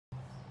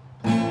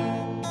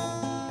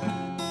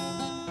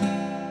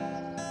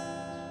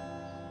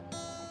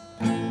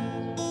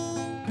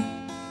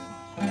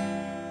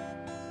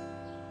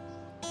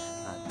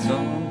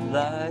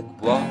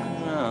like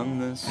walking around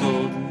this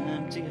old and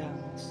empty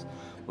house.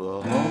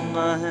 Well, hold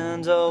my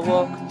hand, I'll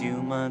walk with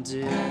you, my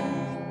dear.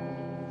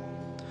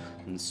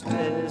 And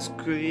Spez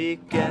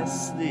Creek,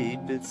 asleep,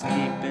 it's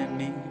keeping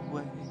me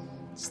awake.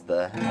 It's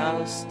the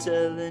house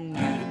telling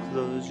you to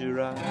close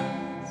your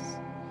eyes.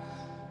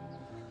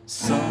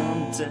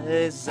 Some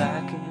days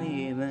I can't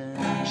even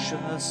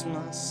trust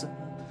myself.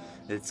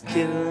 It's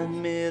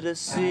killing me to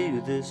see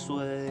you this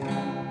way.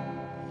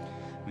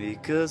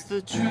 Because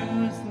the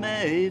truth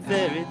may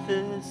vary,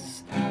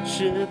 this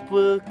ship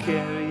will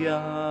carry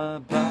our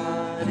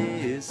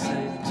bodies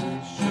safe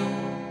to shore.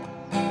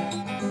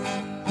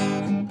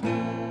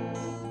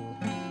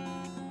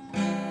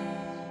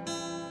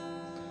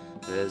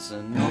 There's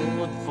an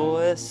old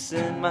voice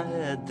in my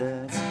head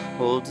that's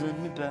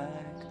holding me back.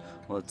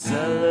 Well,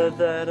 tell her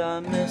that I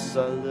miss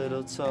our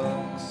little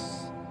talks.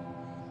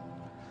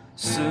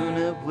 Soon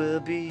it will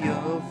be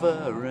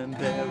over and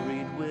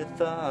buried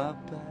with our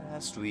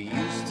past. We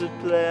used to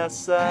play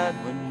outside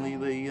when we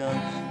were young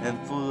and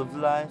full of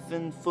life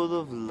and full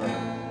of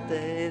love.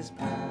 Days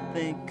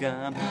think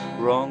I'm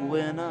wrong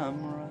when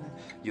I'm right.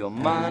 Your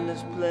mind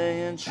is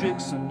playing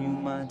tricks on you,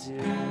 my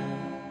dear.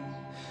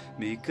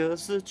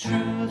 Because the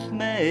truth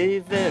may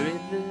vary,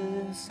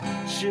 this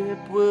ship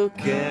will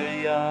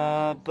carry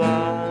our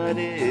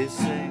bodies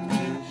safe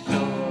to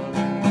shore.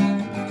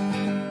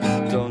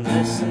 Don't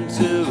listen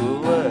to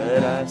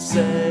what I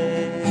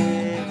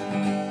say,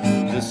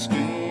 the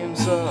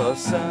screams all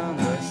sound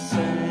the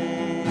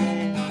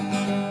same.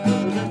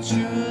 Though the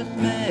truth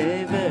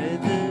may vary,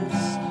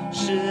 this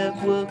ship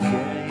will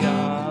carry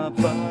our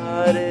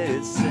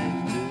bodies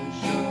safe to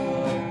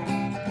shore.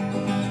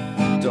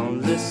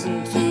 Don't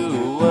listen to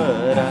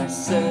what I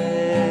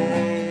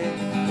say,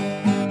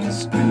 the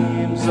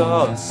screams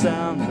all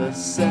sound the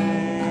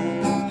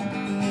same.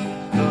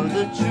 Though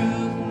the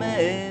truth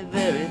may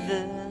vary,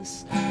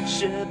 this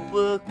ship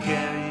will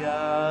carry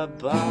our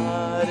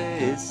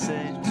bodies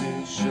safe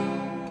to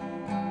shore.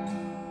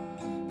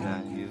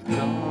 Now you've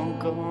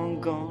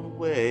gone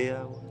away,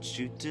 I watched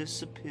you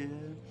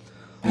disappear.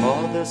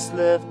 All that's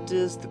left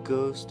is the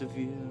ghost of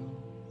you.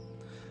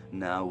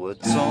 Now we're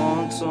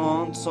torn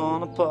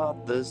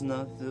apart, there's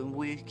nothing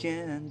we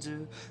can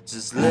do.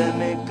 Just let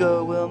me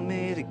go, we'll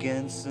meet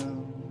again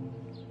soon.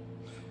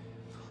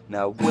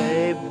 Now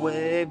wait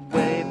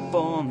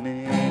for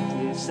me,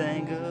 please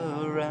hang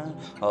around.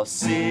 I'll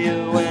see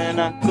you when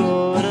I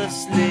go to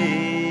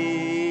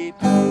sleep.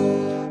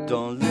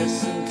 Don't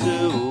listen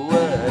to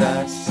what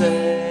I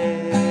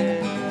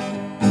say,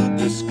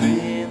 the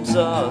screams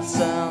all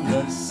sound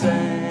the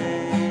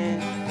same.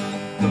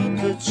 But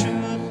the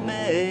truth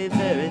may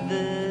vary,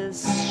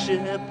 this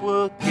ship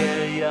will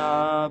carry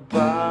our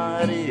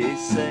bodies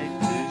safe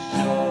to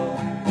shore.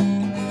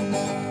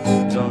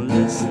 Don't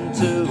listen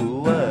to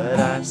what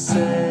I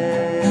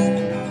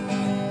say,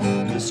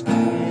 the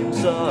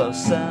screams all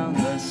sound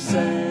the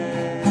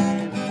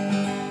same.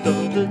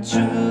 Though the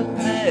truth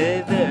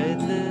may vary,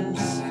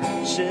 this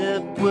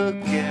ship will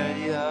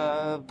carry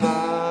our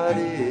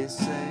bodies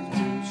safe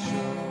to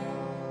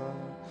shore.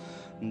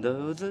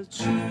 Though the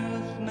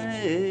truth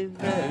may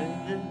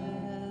vary,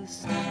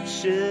 this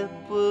ship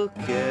will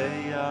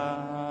carry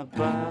our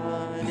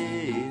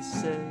bodies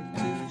safe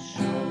to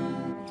shore.